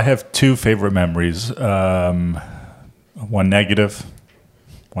 Okay, so I have 2 favorite memories. One negative,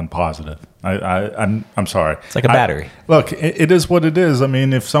 one positive. I'm sorry. It's like a battery. Look, it is what it is. I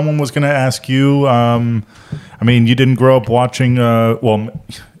mean, if someone was going to ask you, you didn't grow up watching.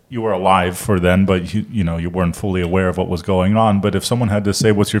 You were alive for then, but you weren't fully aware of what was going on. But if someone had to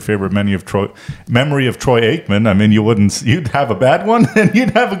say, "What's your favorite memory of Troy Aikman?" You'd have a bad one and you'd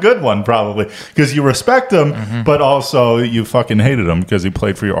have a good one probably because you respect him, but also you fucking hated him because he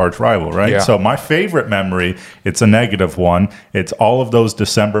played for your arch rival, right? Yeah. So my favorite memory, it's a negative one. It's all of those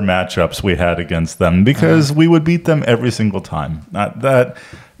December matchups we had against them because we would beat them every single time. That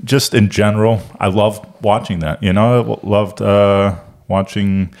just in general, I loved watching that. I loved.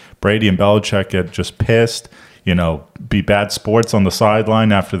 Watching Brady and Belichick get just pissed, be bad sports on the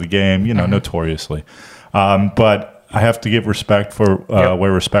sideline after the game, notoriously. But I have to give respect for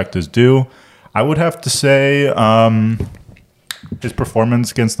where respect is due. I would have to say his performance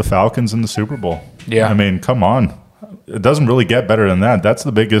against the Falcons in the Super Bowl. Yeah. I mean, come on. It doesn't really get better than that. That's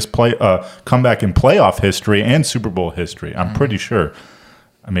the biggest comeback in playoff history and Super Bowl history, I'm pretty sure.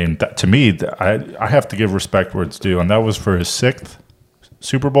 I mean, to me, I have to give respect where it's due. And that was for his 6th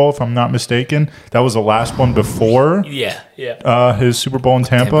Super Bowl, if I'm not mistaken. That was the last one before his Super Bowl in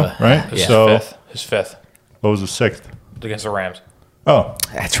Tampa. Right? Yeah. So His fifth. What was his 6th? Against the Rams. Oh.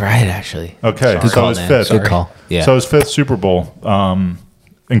 That's right, actually. Okay, Good so call, his man. 5th. Good call. Yeah. So his 5th Super Bowl.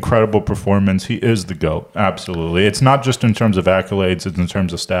 incredible performance. He is the GOAT. Absolutely. It's not just in terms of accolades, it's in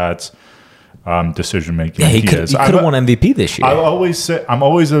terms of stats, decision making. Yeah, he could have won MVP this year. I always say I'm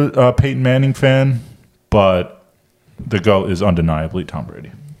always a Peyton Manning fan, but the GOAT is undeniably Tom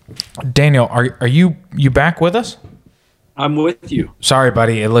Brady. Daniel, are you back with us? I'm with you. Sorry,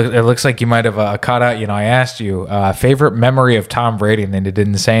 buddy. It looks like you might have cut out. I asked you favorite memory of Tom Brady, and then it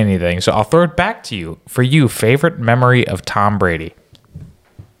didn't say anything. So I'll throw it back to you. For you, favorite memory of Tom Brady?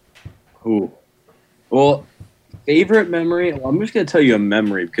 Ooh. Well, favorite memory. Well, I'm just gonna tell you a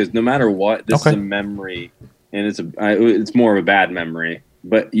memory because no matter what, this is a memory, and it's more of a bad memory.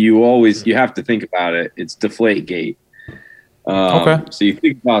 But you have to think about it. It's Deflategate. Okay. So you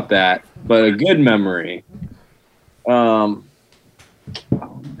think about that, but a good memory. Oh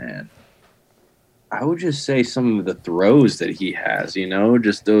man, I would just say some of the throws that he has.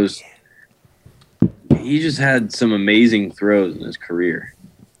 Just those. He just had some amazing throws in his career.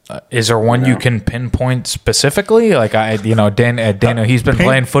 Is there one you can pinpoint specifically? Like Daniel, he's been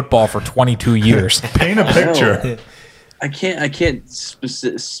playing football for 22 years. Paint a picture. I can't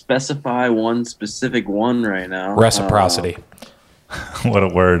specify one specific one right now. Reciprocity. What a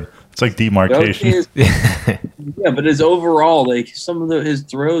word. It's like demarcation. Yeah, but his overall, like some of his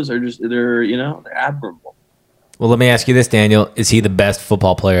throws are they're admirable. Well, let me ask you this, Daniel. Is he the best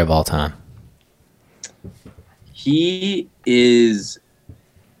football player of all time? He is.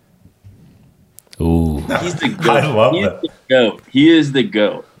 Ooh. He's the GOAT. I love that. The GOAT. He is the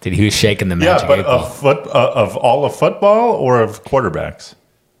GOAT. Dude, he was shaking the magic. Yeah, but of all of football or of quarterbacks?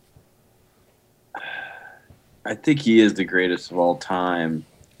 I think he is the greatest of all time.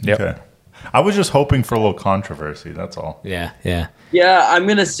 Yep. Okay. I was just hoping for a little controversy. That's all. Yeah. Yeah, I'm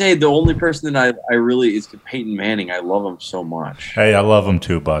gonna say the only person that I really is Peyton Manning. I love him so much. Hey, I love him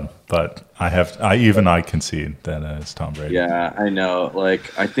too, bud. But I concede that it's Tom Brady. Yeah, I know.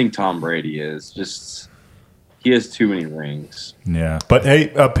 Like I think Tom Brady is just he has too many rings. Yeah, but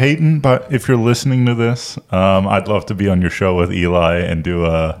hey, Peyton. But if you're listening to this, I'd love to be on your show with Eli and do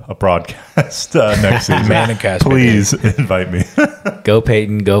a broadcast next season. Manicast, please invite me. Go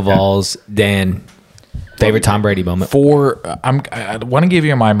Peyton. Go Vols. Dan. Favorite Tom Brady moment? I want to give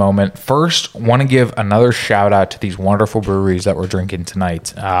you my moment. First, want to give another shout out to these wonderful breweries that we're drinking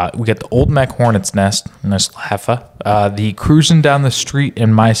tonight. We got the Old Mac Hornet's Nest, Neslefa, the Cruising Down the Street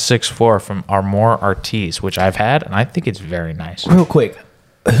in My Sixth Floor from Armour Artis, which I've had, and I think it's very nice. Real quick,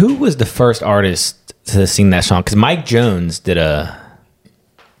 who was the first artist to sing that song? Because Mike Jones did a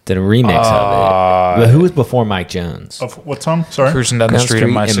remix of it. But who was before Mike Jones? Of what song? Sorry, Cruising Down the Street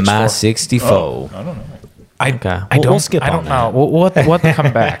in My Sixth Floor. 64. Oh, I don't know. I don't skip. I don't know. What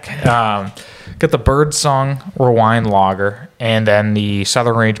come back? Got the Bird Song Rewind Lager, and then the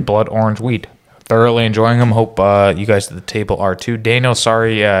Southern Range Blood Orange Wheat. Thoroughly enjoying them. Hope you guys at the table are too. Daniel,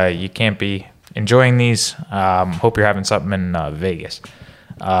 sorry you can't be enjoying these. Hope you're having something in Vegas.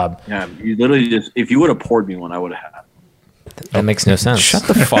 Yeah, you literally just if you would have poured me one, I would have had. That makes no sense. Shut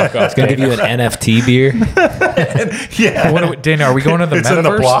the fuck up. It's going to give you an NFT beer. Yeah. Daniel, are we going to the it's metaverse?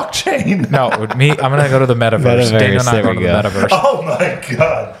 In the blockchain. No, with me, I'm going to go to the metaverse. Daniel and I go to the metaverse. Oh my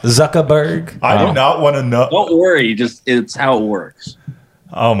God. Zuckerberg. I do not want to know. Don't worry. It's how it works.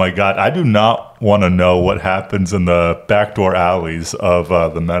 Oh my God. I do not want to know what happens in the backdoor alleys of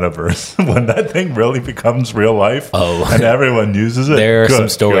the metaverse when that thing really becomes real life and everyone uses it. There are some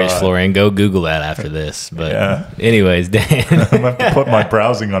stories, Florian. Go Google that after this. But anyways, Dan. I'm going to have to put my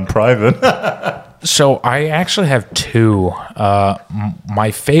browsing on private. So I actually have two.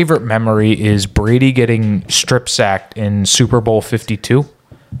 My favorite memory is Brady getting strip sacked in Super Bowl 52.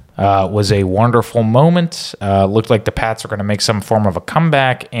 Was a wonderful moment. Looked like the Pats were going to make some form of a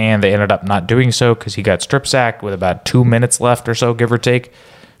comeback, and they ended up not doing so because he got strip sacked with about 2 minutes left or so, give or take.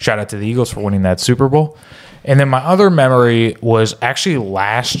 Shout out to the Eagles for winning that Super Bowl. And then my other memory was actually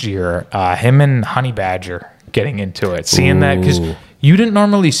last year, him and Honey Badger getting into it. Seeing that, because you didn't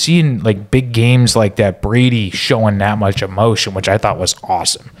normally see in like big games like that Brady showing that much emotion, which I thought was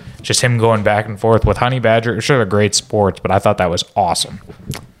awesome. Just him going back and forth with Honey Badger. Sure, they're great sports, but I thought that was awesome.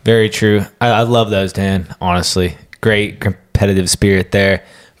 Very true. I love those, Dan, honestly. Great competitive spirit there.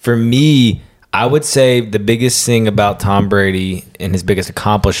 For me, I would say the biggest thing about Tom Brady and his biggest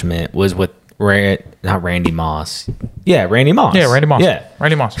accomplishment was with not Randy Moss. Yeah, Randy Moss. Yeah, Randy Moss. Yeah.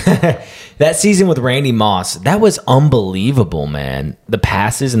 Randy Moss. That season with Randy Moss, that was unbelievable, man. The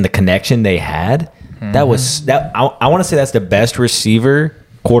passes and the connection they had. That was that. I want to say that's the best receiver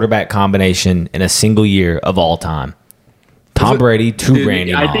quarterback combination in a single year of all time. Tom Brady to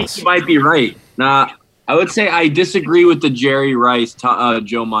Randy Moss. I think you might be right. Nah, I would say I disagree with the Jerry Rice,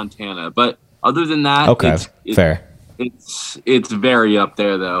 Joe Montana. But other than that, fair. It's very up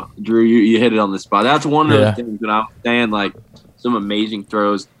there though. Drew, you hit it on the spot. That's one of those things that I'm saying, like some amazing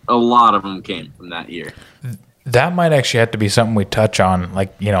throws. A lot of them came from that year. That might actually have to be something we touch on,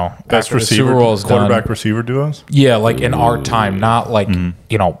 like, you know, Best after receiver, the Super Bowl is quarterback done. receiver duos. Yeah, like in our time, not like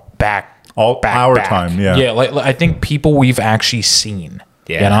you know back Our time, yeah. Yeah, like I think people we've actually seen.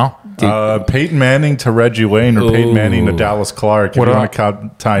 Yeah. You know, Peyton Manning to Reggie Wayne, or Peyton Manning to Dallas Clark. If What you about want to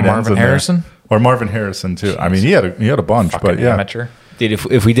count tight ends Marvin in there. Harrison? Or Marvin Harrison too. I mean, he had a bunch, but yeah. amateur. Dude,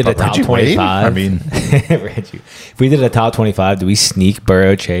 if we did a top Reggie Wayne? 25, I mean, Reggie, if we did a top 25, do we sneak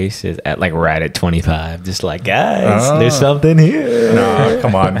Burrow Chase at like right at 25? Just like, guys, there's something here. no,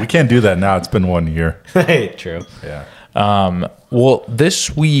 come on, we can't do that now. It's been 1 year. True. Yeah. Well,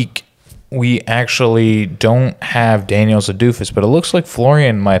 this week we actually don't have Daniel's a doofus, but it looks like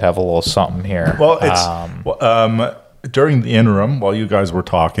Florian might have a little something here. Well, it's during the interim while you guys were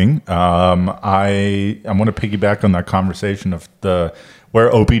talking, I'm going to piggyback on that conversation of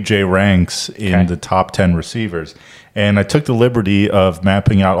where OBJ ranks in the top 10 receivers. And I took the liberty of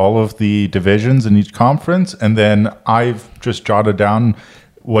mapping out all of the divisions in each conference, and then I've just jotted down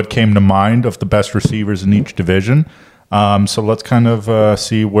what came to mind of the best receivers in each division. So let's kind of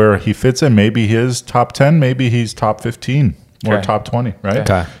see where he fits in. Maybe he is top 10, maybe he's top 15 or top 20, right?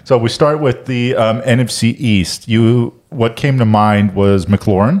 Okay. So we start with the NFC East. What came to mind was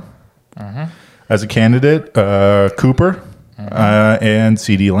McLaurin as a candidate, Cooper, and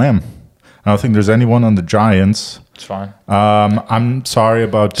CeeDee Lamb. I don't think there's anyone on the Giants. It's fine. I'm sorry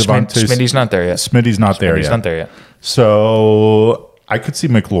about Devontae. Smitty's not there yet. Smitty's not there He's yet. not there yet. So I could see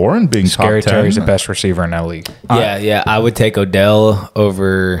McLaurin being Scary top 10. Terry's the best receiver in that league. Yeah. I would take Odell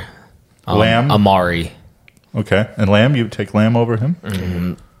over Lamb? Amari. Okay. And Lamb, you would take Lamb over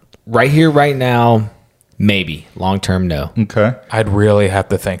him? Right here, right now, maybe. Long term, no. Okay. I'd really have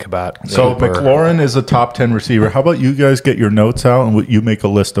to think about. So Cooper. McLaurin is a top 10 receiver. How about you guys get your notes out and you make a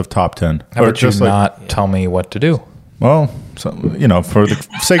list of top 10? How about you not tell me what to do? Well, so, for the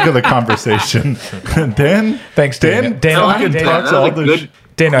sake of the conversation, Dan. Thanks, Dan. Dan, fucking Dan, talks all the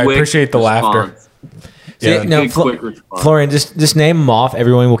Dan, I quick appreciate the laughter. response. Yeah. No, Good, quick response. Florian, just name them off.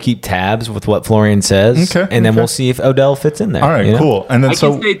 Everyone will keep tabs with what Florian says, Okay, and then okay. we'll see if Odell fits in there. All right, you know? cool. And then I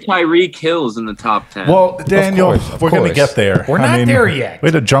can say Tyreek Hill's in the top 10. well, Daniel, of we're going to course. get there. We're not there yet. Way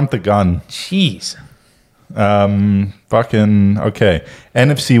to jump the gun. Jeez. Fucking okay.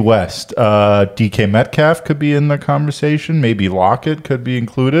 NFC West. DK Metcalf could be in the conversation. Maybe Lockett could be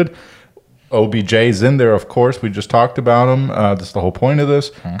included. OBJ's in there, of course. We just talked about him. That's the whole point of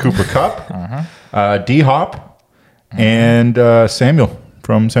this. Cooper Kupp, D Hop, and Samuel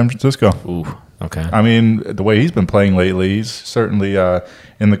from San Francisco. Ooh, okay. I mean, the way he's been playing lately, he's certainly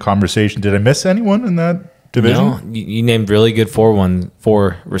in the conversation. Did I miss anyone in that division? No, you named really good four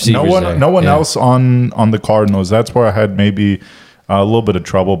receivers. No one Yeah. else on the Cardinals. That's where I had maybe a little bit of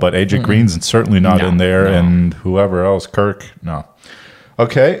trouble, but AJ Green's certainly not in there, and whoever else, Kirk, no.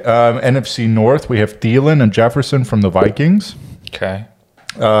 Okay, NFC North, we have Thielen and Jefferson from the Vikings. Okay.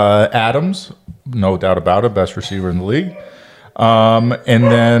 Adams, no doubt about it, best receiver in the league. And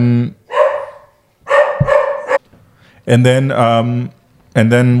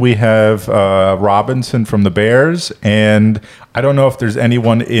then we have Robinson from the Bears, and I don't know if there's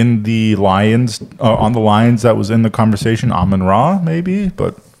anyone in the Lions on the Lions that was in the conversation. Amon-Ra, maybe,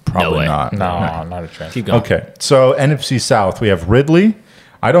 but probably way. not. No, not a chance. Keep going. Okay, so NFC South, we have Ridley.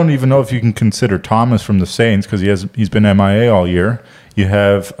 I don't even know if you can consider Thomas from the Saints because he's been MIA all year. You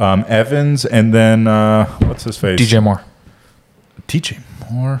have Evans, and then what's his face? DJ Moore. DJ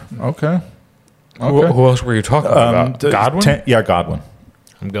Moore. Okay. Who else were you talking about? Godwin? Godwin.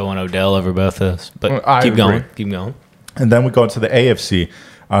 I'm going Odell over both those, but I keep agree. going. Keep going. And then we go into the AFC.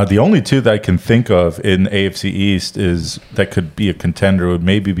 The only two that I can think of in AFC East is that could be a contender would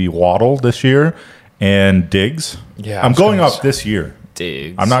maybe be Waddle this year and Diggs. Yeah, I'm going gonna off this year.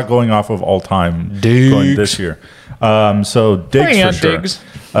 Diggs. I'm not going off of all time. Diggs. Going this year. So Diggs Bring for on sure. Diggs.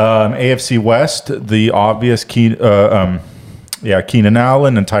 AFC West, the obvious Keenan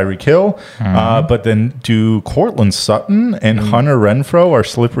Allen and Tyreek Hill. But then do Cortland Sutton and Hunter Renfrow, our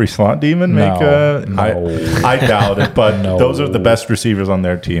slippery slot demon, make I doubt it, but those are the best receivers on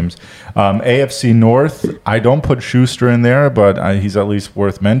their teams. AFC North, I don't put Schuster in there, but he's at least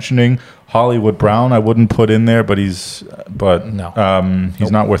worth mentioning. Hollywood Brown, I wouldn't put in there, but he's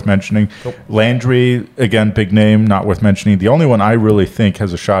not worth mentioning. Landry, again, big name, not worth mentioning. The only one I really think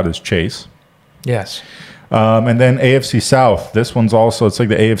has a shot is Chase. Yes. And then AFC South, this one's also, it's like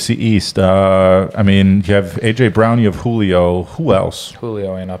the AFC East. I mean, you have A.J. Brown, you have Julio. Who else?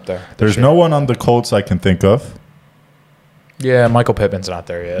 Julio ain't up there. There's no one on the Colts I can think of. Yeah, Michael Pittman's not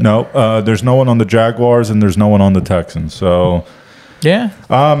there yet. No, there's no one on the Jaguars and there's no one on the Texans. So, Yeah.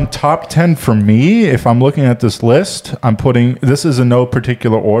 top 10 for me, if I'm looking at this list, I'm putting, this is in no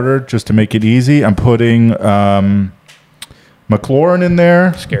particular order, just to make it easy. I'm putting McLaurin in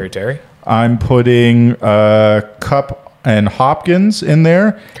there. Scary Terry. I'm putting Cup and Hopkins in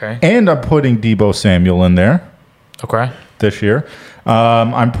there. Okay. And I'm putting Debo Samuel in there Okay. this year.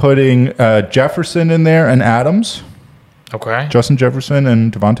 I'm putting Jefferson in there and Adams. Okay. Justin Jefferson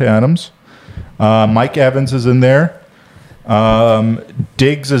and Devontae Adams. Mike Evans is in there.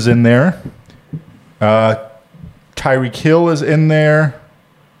 Diggs is in there. Tyreek Hill is in there.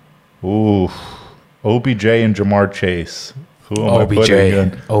 Ooh. OBJ and Jamar Chase. Who am I putting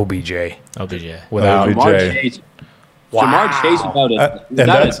in? OBJ. Without OBJ. Jamar Chase. Jamar Chase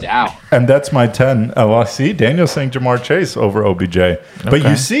without a doubt. And that's my 10. Oh, well, see, Daniel's saying Jamar Chase over OBJ. But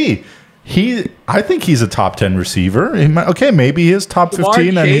you see, I think he's a top 10 receiver. Maybe he is top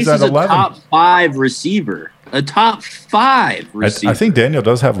 15 and he's at 11. A top 5 receiver. A top 5 receiver. I think Daniel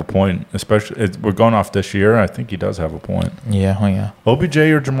does have a point, especially we're going off this year. I think he does have a point. Yeah. Oh, yeah. OBJ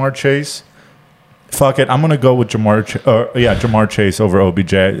or Jamar Chase? Fuck it. I'm going to go with Jamar Chase over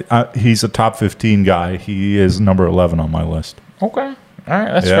OBJ. He's a top 15 guy. He is number 11 on my list. Okay. All right.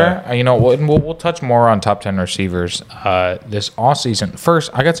 That's fair. We'll touch more on top 10 receivers this off season.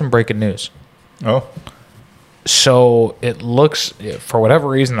 First, I got some breaking news. Oh. So it looks, for whatever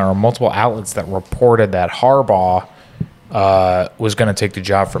reason, there are multiple outlets that reported that Harbaugh was going to take the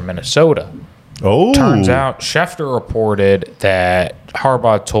job from Minnesota. Oh. Turns out Schefter reported that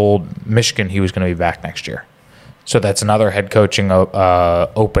Harbaugh told Michigan he was going to be back next year. So that's another head coaching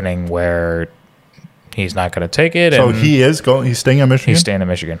opening where he's not going to take it. So and he's staying in Michigan? he's staying in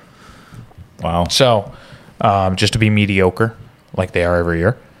Michigan. Wow. So just to be mediocre like they are every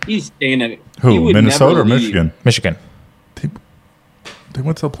year. He's staying at Who, Minnesota or Michigan? Michigan. They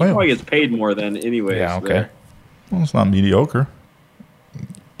went to the playoffs. Probably gets paid more than anyways. Yeah, okay. there. Well, it's not mediocre.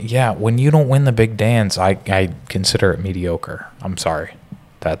 Yeah, when you don't win the big dance, I consider it mediocre. I'm sorry.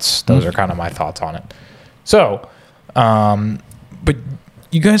 Those are kind of my thoughts on it. So, but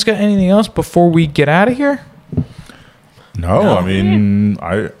you guys got anything else before we get out of here? No, I mean,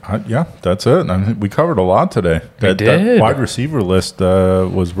 yeah, that's it. I think we covered a lot today. That did. wide receiver list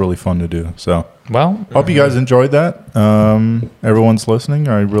was really fun to do. So, Well, hope you guys enjoyed that. Everyone's listening.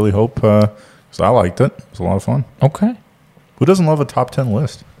 I really hope, because I liked it. It was a lot of fun. okay. Who doesn't love a top 10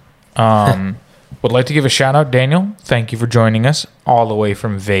 list? Would like to give a shout out, Daniel. Thank you for joining us all the way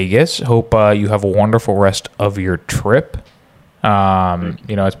from Vegas. Hope you have a wonderful rest of your trip.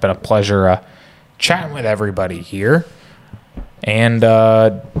 It's been a pleasure chatting with everybody here. And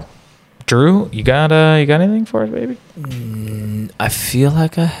Drew, you got anything for us, baby? I feel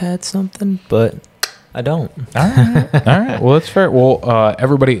like I had something, but I don't. All right. Well, that's fair. Well,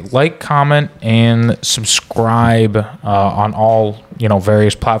 everybody, like, comment, and subscribe on all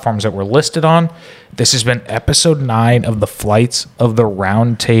various platforms that we're listed on. This has been episode 9 of the Flights of the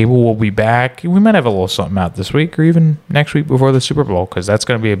Round Table. We'll be back. We might have a little something out this week or even next week before the Super Bowl, because that's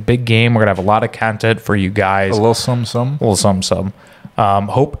going to be a big game. We're going to have a lot of content for you guys. A little some.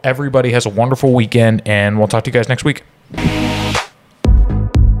 Hope everybody has a wonderful weekend, and we'll talk to you guys next week.